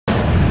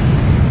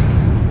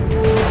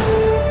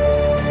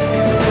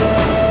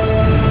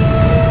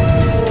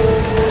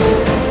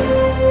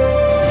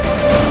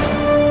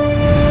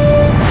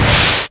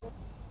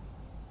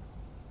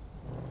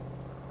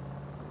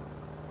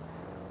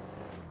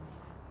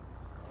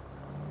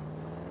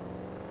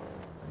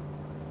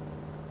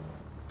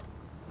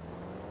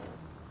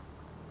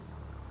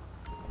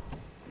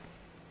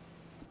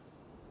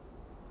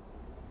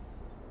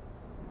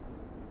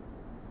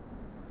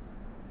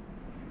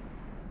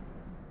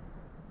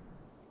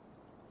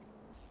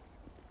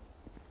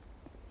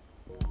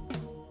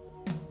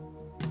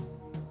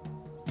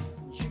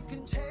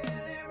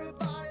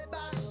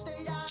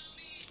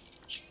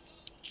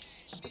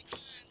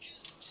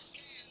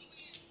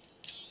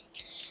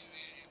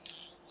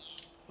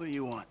What do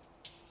you want?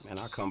 Man,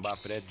 I come by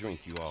for that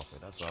drink you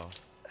offered, that's all.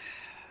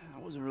 I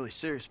wasn't really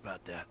serious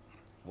about that.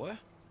 What?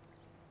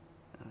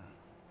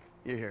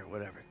 You're here,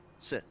 whatever.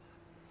 Sit.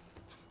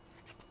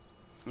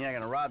 You're not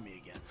gonna rob me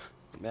again.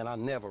 Man, I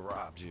never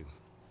robbed you.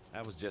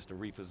 That was just a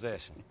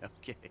repossession.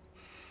 Okay.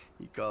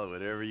 You call it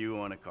whatever you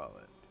want to call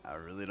it. I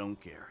really don't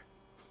care.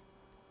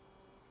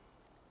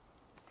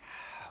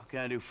 What can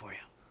I do for you?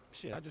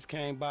 Shit, I just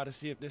came by to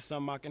see if there's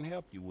something I can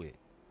help you with.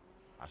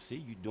 I see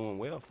you doing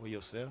well for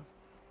yourself.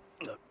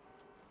 Look,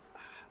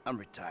 I'm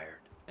retired.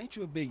 Ain't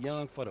you a bit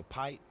young for the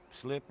pipe,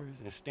 slippers,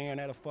 and staring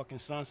at a fucking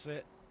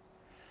sunset?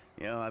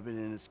 You know, I've been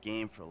in this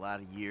game for a lot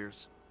of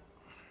years,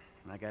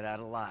 and I got out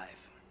alive.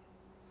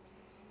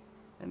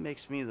 That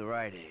makes me the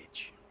right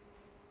age.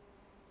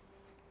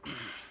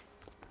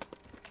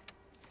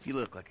 You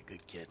look like a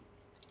good kid.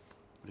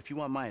 But if you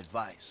want my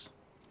advice,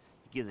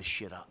 you give this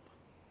shit up.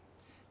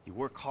 You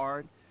work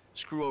hard,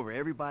 screw over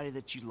everybody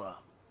that you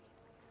love.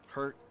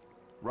 Hurt,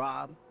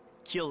 rob,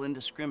 kill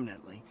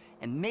indiscriminately,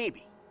 and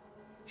maybe,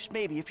 just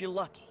maybe if you're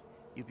lucky,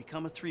 you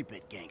become a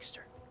 3-bit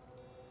gangster.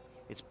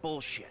 It's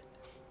bullshit.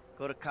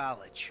 Go to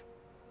college.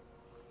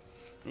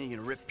 Then you're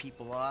gonna rip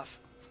people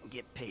off and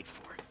get paid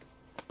for it.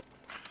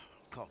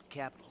 It's called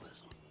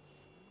capitalism.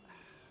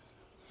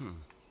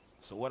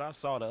 So what I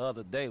saw the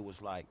other day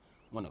was like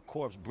when a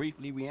corpse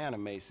briefly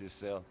reanimates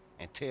itself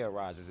and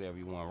terrorizes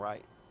everyone,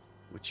 right?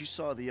 What you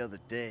saw the other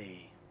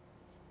day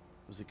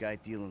was a guy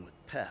dealing with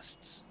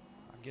pests.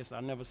 I guess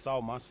I never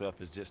saw myself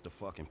as just a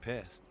fucking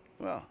pest.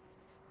 Well,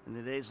 and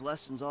today's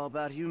lesson's all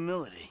about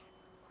humility.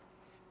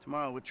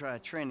 Tomorrow we'll try a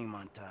training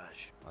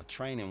montage. A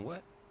training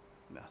what?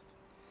 Nothing.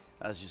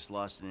 I was just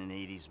lost in an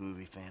 80s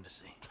movie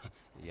fantasy.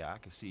 Yeah, I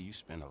can see you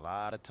spend a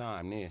lot of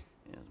time there.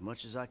 Yeah, as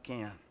much as I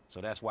can. So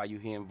that's why you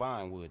here in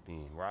Vinewood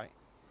then, right?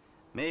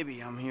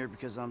 Maybe I'm here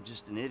because I'm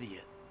just an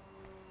idiot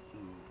who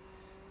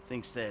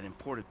thinks that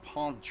imported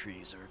palm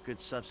trees are a good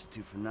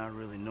substitute for not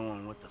really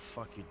knowing what the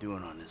fuck you're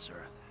doing on this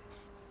earth.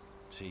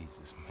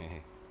 Jesus,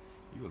 man.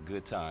 You a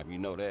good time, you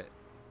know that?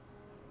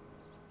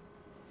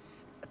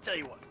 I tell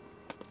you what.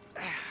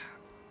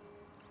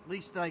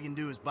 Least I can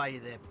do is buy you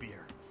that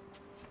beer.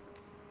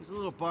 There's a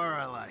little bar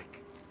I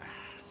like.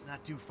 It's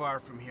not too far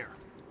from here.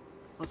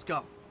 Let's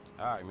go.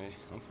 All right, man.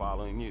 I'm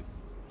following you.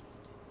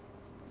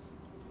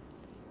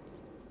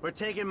 We're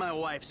taking my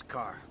wife's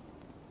car.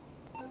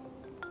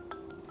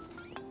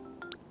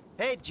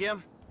 Hey,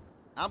 Jim.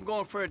 I'm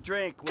going for a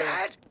drink with...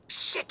 Dad!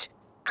 Shit!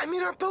 I'm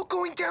in our boat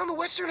going down the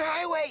Western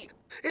Highway!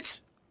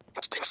 It's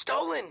been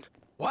stolen!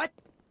 What?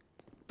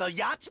 The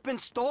yacht's been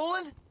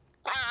stolen?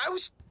 I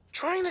was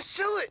trying to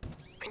sell it.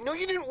 I know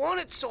you didn't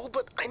want it sold,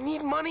 but I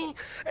need money,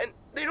 and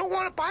they don't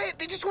want to buy it.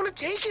 They just want to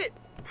take it.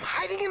 I'm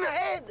hiding in the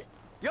head.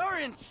 You're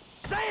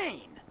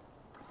insane!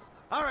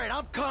 All right,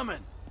 I'm coming.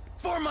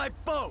 For my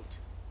boat.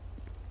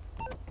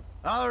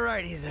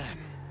 Alrighty then.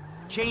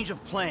 Change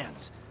of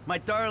plans. My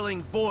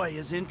darling boy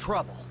is in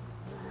trouble.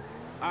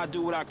 I'll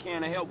do what I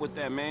can to help with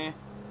that, man.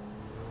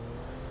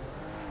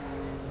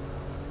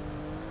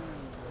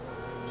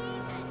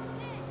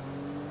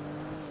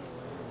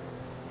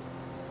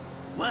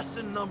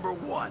 Lesson number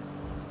 1.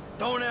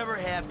 Don't ever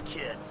have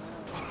kids.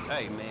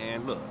 Hey,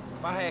 man, look.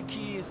 If I had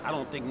kids, I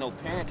don't think no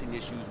parenting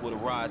issues would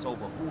arise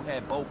over who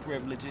had boat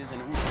privileges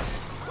and who...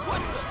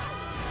 What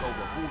the...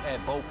 Over who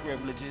had boat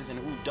privileges and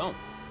who don't.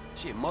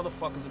 Shit,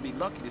 motherfuckers would be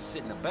lucky to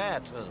sit in a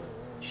bathtub.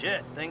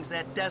 Shit, things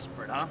that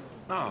desperate, huh?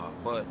 Nah,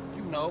 but,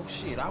 you know,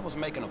 shit, I was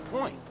making a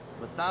point.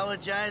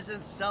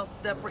 Mythologizing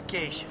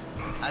self-deprecation.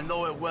 I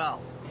know it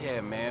well.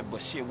 Yeah, man, but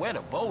shit, where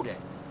the boat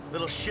at?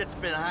 Little shit's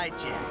been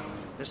hijacked.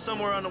 They're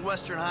somewhere on the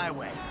Western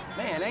Highway.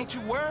 Man, ain't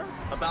you worried?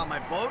 About my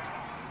boat?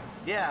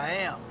 Yeah, I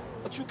am.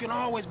 But you can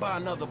always buy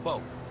another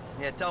boat.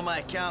 Yeah, tell my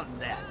accountant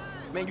that.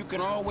 Man, you can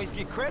always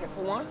get credit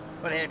for one.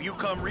 But have you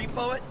come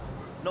repo it?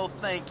 No,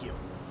 thank you.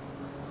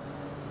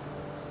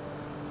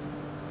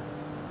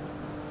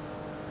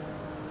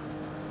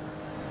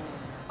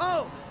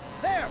 Oh!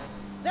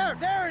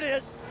 There it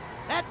is!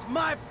 That's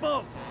my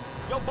boat!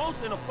 Your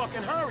boat's in a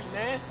fucking hurry,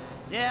 man.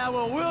 Yeah,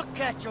 well, we'll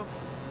catch him.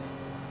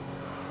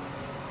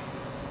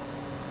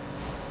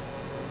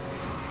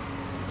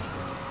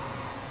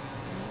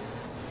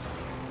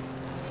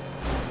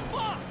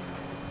 Fuck!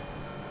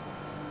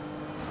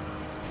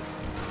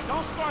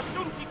 Don't start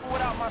shooting people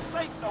without my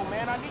say-so,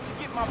 man. I need to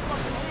get my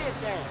fucking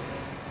head down.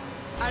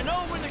 I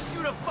know when to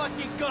shoot a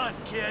fucking gun,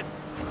 kid.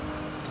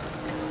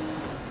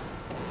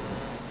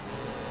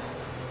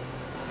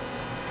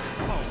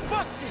 Oh,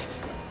 fuck this!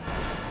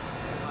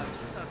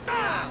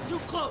 Ah! Too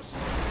close!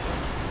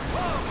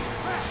 Whoa!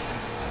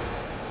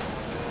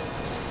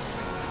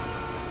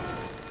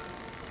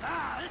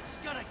 Ah, this is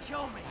gonna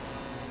kill me!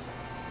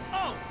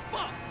 Oh,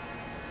 fuck!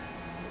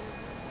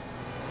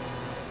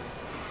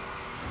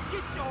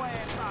 Get your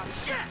ass out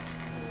of here! Shit!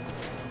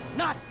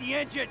 Not the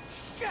engine!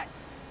 Shit!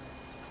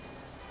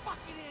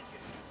 Fucking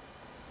engine!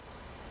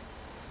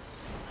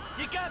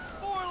 You got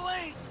 4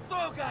 lanes to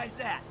throw guys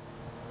at!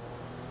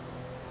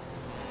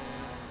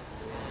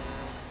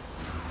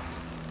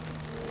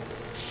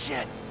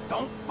 Shit!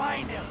 Don't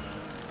find him!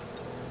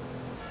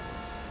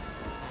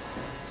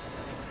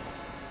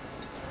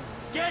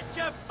 Get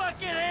your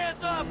fucking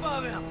hands off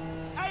of him!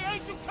 Hey,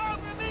 ain't you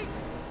covering me?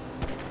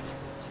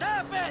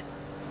 Stop it!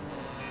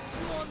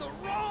 You on the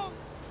wrong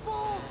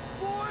boat,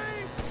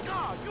 boy!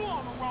 Nah, you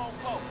on the wrong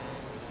boat.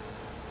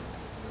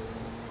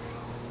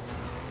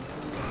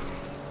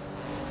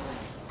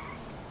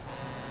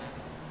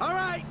 All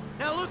right,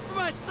 now look for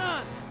my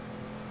son!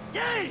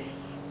 Yay!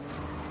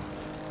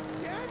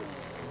 Dad?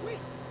 Wait,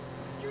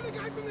 you're the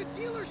guy from the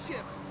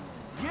dealership.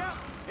 Yeah,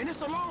 and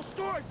it's a long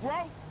story,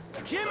 bro.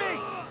 Jimmy!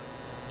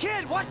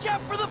 Kid, watch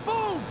out for the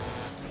boom!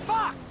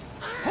 Fuck!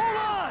 Hold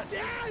on!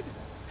 Dad!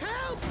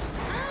 Help!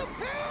 Help!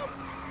 Help!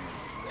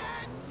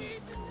 Dad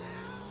needs help!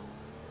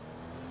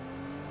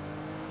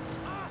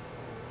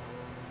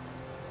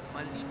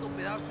 Maldito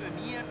pedazo de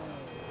mierda.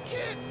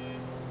 Kid!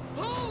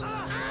 Hold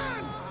on!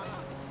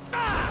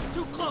 Ah!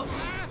 Too close!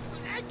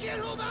 I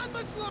can't hold on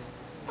much longer!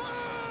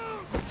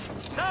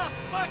 The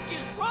fuck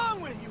is wrong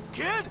with you,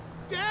 kid?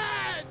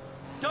 Dad!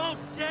 Don't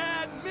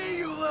dad me,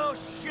 you little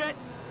shit!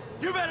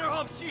 You better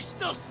hope she's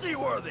still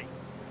seaworthy!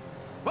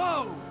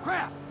 Whoa,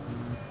 crap!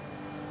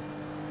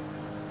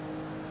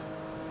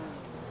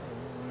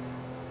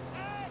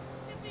 Hey,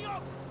 get me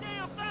off the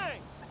damn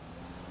thing!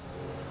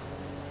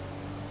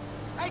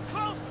 Hey,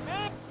 closer,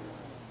 man!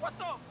 What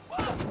the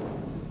fuck?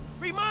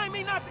 Remind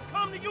me not to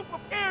come to you for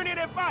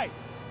parenting advice!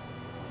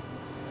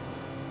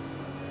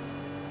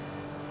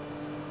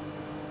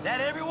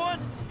 That everyone?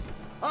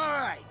 All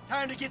right,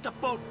 time to get the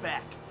boat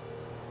back.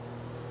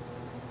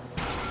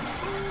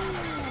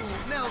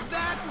 Now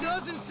that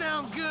doesn't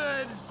sound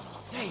good!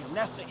 Damn,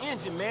 that's the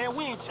engine, man.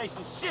 We ain't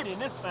chasing shit in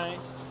this thing.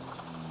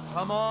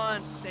 Come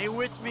on, stay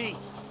with me.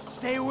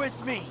 Stay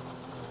with me.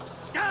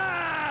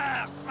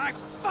 Ah! My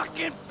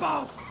fucking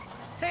boat!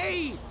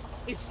 Hey!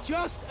 It's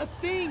just a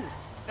thing!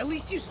 At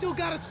least you still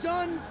got a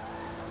son!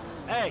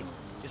 Hey,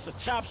 it's a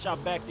chop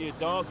shop back there,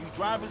 dog. You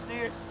drivers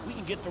there, we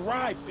can get the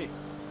ride fixed.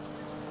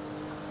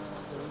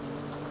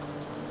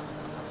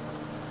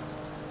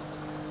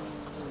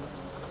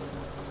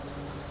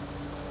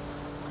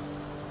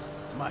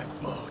 My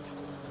boat.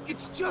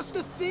 It's just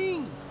a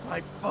thing!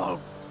 My boat.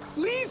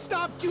 Please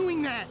stop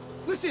doing that!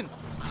 Listen,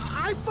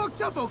 I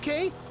fucked up,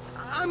 okay?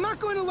 I'm not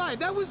going to lie,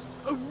 that was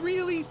a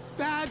really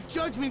bad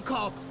judgment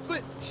call.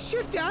 But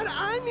shit, Dad,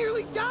 I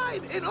nearly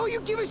died, and all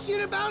you give a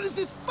shit about is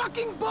this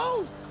fucking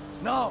boat!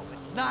 No,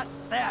 it's not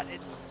that.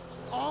 It's...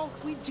 All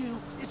we do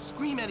is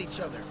scream at each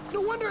other. No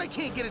wonder I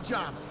can't get a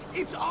job.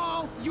 It's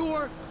all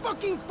your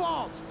fucking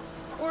fault!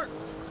 Or,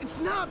 it's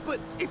not, but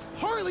it's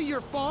partly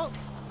your fault.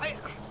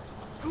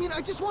 I mean,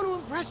 I just want to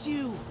impress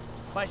you.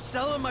 By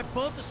selling my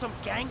boat to some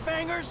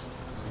gangbangers?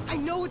 I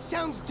know it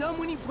sounds dumb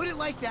when you put it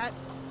like that,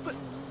 but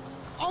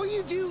all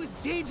you do is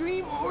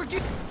daydream or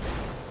get...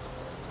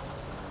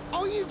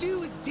 All you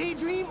do is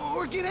daydream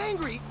or get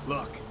angry.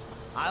 Look,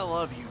 I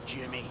love you,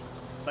 Jimmy,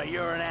 but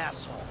you're an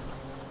asshole.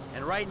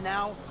 And right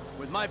now,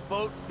 with my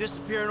boat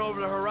disappearing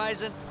over the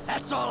horizon,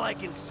 that's all I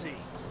can see.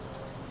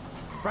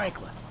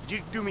 Franklin, would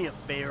you do me a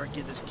favor and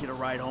give this kid a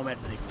ride home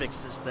after they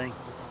fix this thing?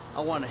 I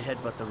want to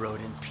headbutt the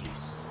road in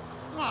peace.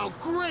 Oh,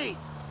 great!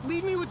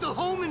 Leave me with the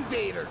home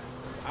invader.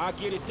 I'll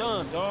get it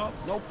done, dog.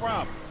 No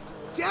problem.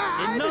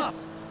 Dad! Enough,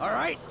 all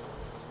right?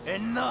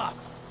 Enough!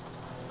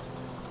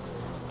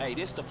 Hey,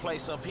 this the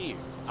place up here.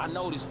 I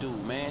know this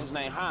dude, man. His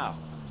name Hal.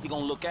 He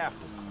gonna look after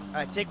me. All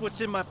right, take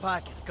what's in my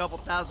pocket, a couple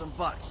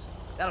 $1,000.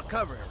 That'll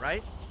cover it,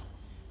 right?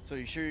 So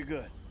you sure you're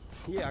good?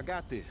 Yeah, I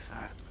got this.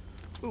 All right.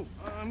 Ooh,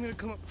 I'm gonna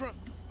come up front.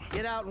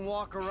 Get out and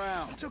walk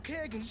around. It's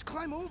okay, I can just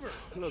climb over.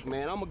 Look,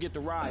 man, I'm gonna get the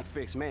ride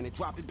fixed, man, and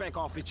drop it back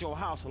off at your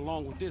house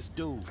along with this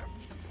dude.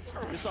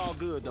 It's all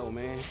good, though,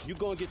 man. You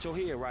gonna get your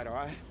head right, all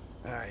right?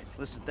 All right,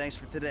 listen, thanks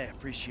for today. I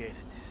appreciate it.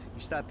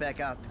 You stop back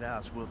out to the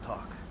house, we'll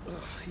talk.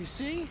 You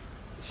see?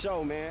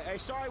 Show, man. Hey,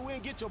 sorry we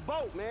didn't get your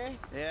boat, man.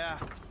 Yeah.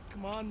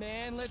 Come on,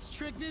 man, let's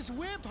trick this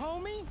whip,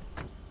 homie.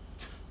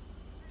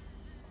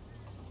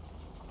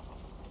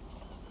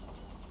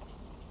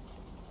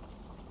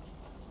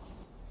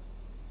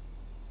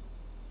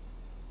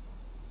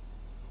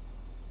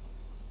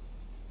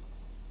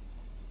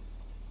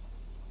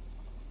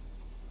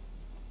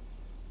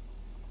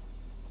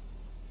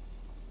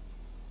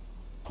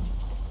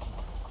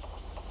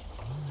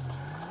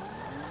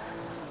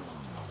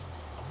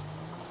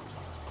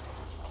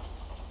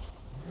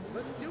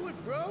 Let's do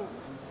it, bro.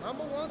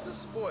 Mama wants a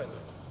spoiler.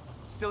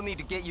 Still need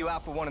to get you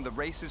out for one of the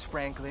races,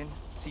 Franklin.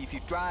 See if you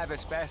drive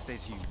as fast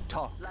as you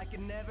talk. Like it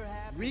never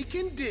happened.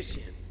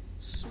 Recondition.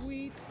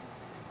 Sweet.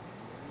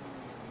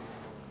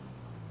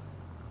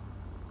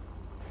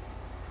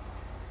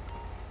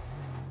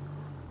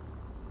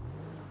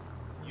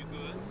 You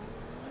good?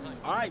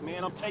 All right,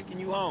 man. I'm taking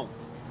you home.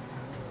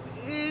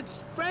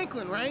 It's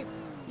Franklin, right?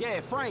 Yeah,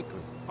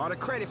 Franklin. Or the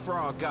credit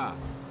fraud guy.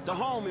 The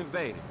home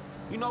invader.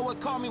 You know what?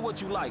 Call me what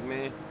you like,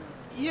 man.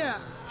 Yeah,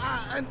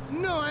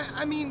 no,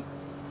 I mean,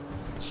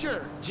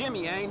 sure,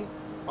 Jimmy, ain't it?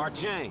 Or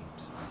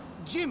James?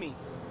 Jimmy.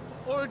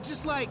 Or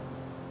just like,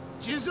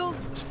 Jizzle?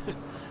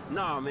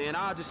 Nah, man.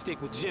 I'll just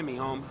stick with Jimmy,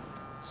 homie.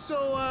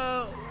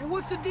 So,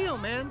 what's the deal,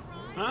 man?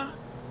 Huh?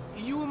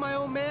 You and my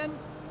old man?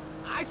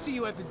 I see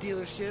you at the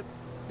dealership.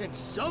 Then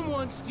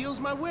someone steals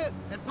my whip,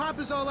 and Pop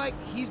is all like,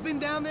 he's been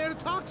down there to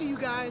talk to you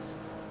guys.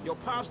 Your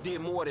pops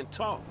did more than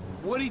talk.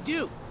 What'd he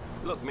do?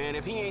 Look, man,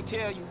 if he ain't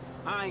tell you,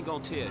 I ain't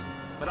gonna tell you.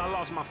 But I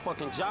lost my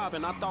fucking job,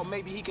 and I thought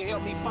maybe he could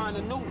help me find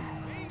a new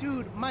one.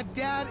 Dude, my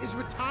dad is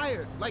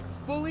retired. Like,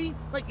 fully.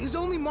 Like, his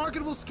only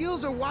marketable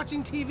skills are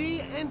watching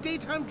TV and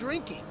daytime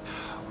drinking.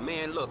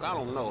 Man, look, I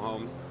don't know,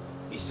 homie.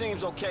 He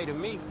seems okay to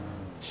me.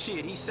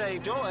 Shit, he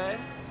saved your ass.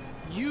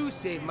 You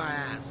saved my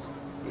ass.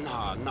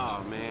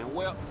 Nah, man.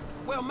 Well,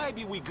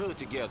 maybe we good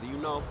together, you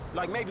know?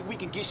 Like, maybe we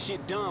can get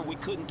shit done we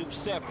couldn't do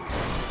separate.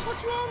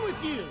 What's wrong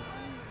with you?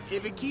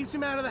 If it keeps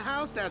him out of the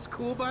house, that's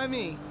cool by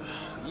me.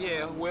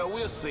 Yeah, well,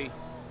 we'll see.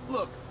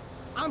 Look,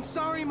 I'm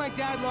sorry my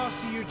dad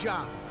lost you your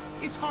job.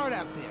 It's hard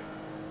out there.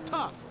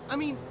 Tough. I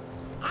mean,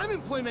 I'm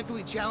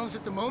employmentally challenged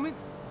at the moment.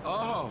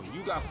 Oh,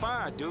 you got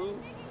fired, dude.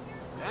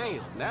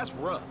 Damn, that's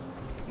rough.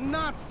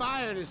 Not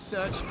fired as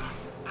such.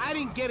 I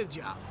didn't get a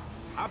job.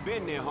 I've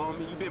been there,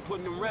 homie. You been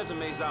putting them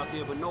resumes out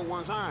there, but no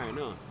one's hiring,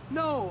 huh?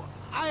 No,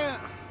 I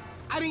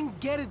didn't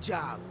get a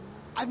job.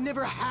 I've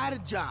never had a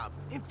job.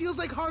 It feels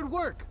like hard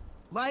work.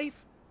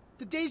 Life,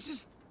 the days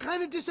just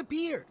kind of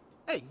disappear.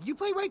 Hey, you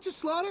play Righteous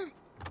Slaughter?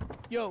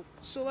 Yo,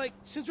 so like,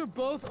 since we're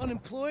both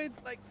unemployed,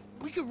 like,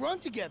 we could run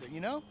together, you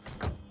know?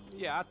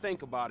 Yeah, I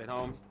think about it,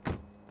 homie.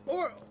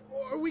 Or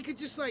we could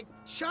just like,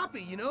 shop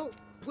it, you know?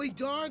 Play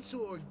darts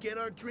or get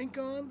our drink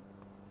on.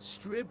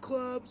 Strip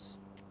clubs.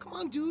 Come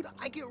on, dude,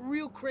 I get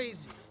real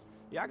crazy.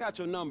 Yeah, I got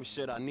your number,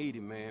 shit. I need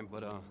it, man.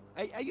 But,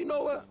 hey, you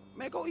know what?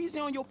 Man, go easy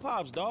on your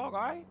pops, dog,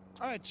 all right?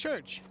 All right,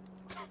 church.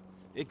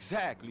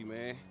 Exactly,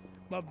 man.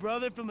 My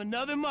brother from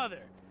another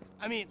mother.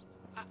 I mean,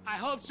 I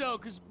hope so,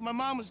 because my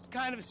mom was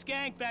kind of a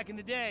skank back in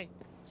the day.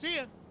 See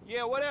ya.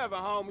 Yeah, whatever,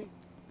 homie.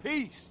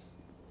 Peace.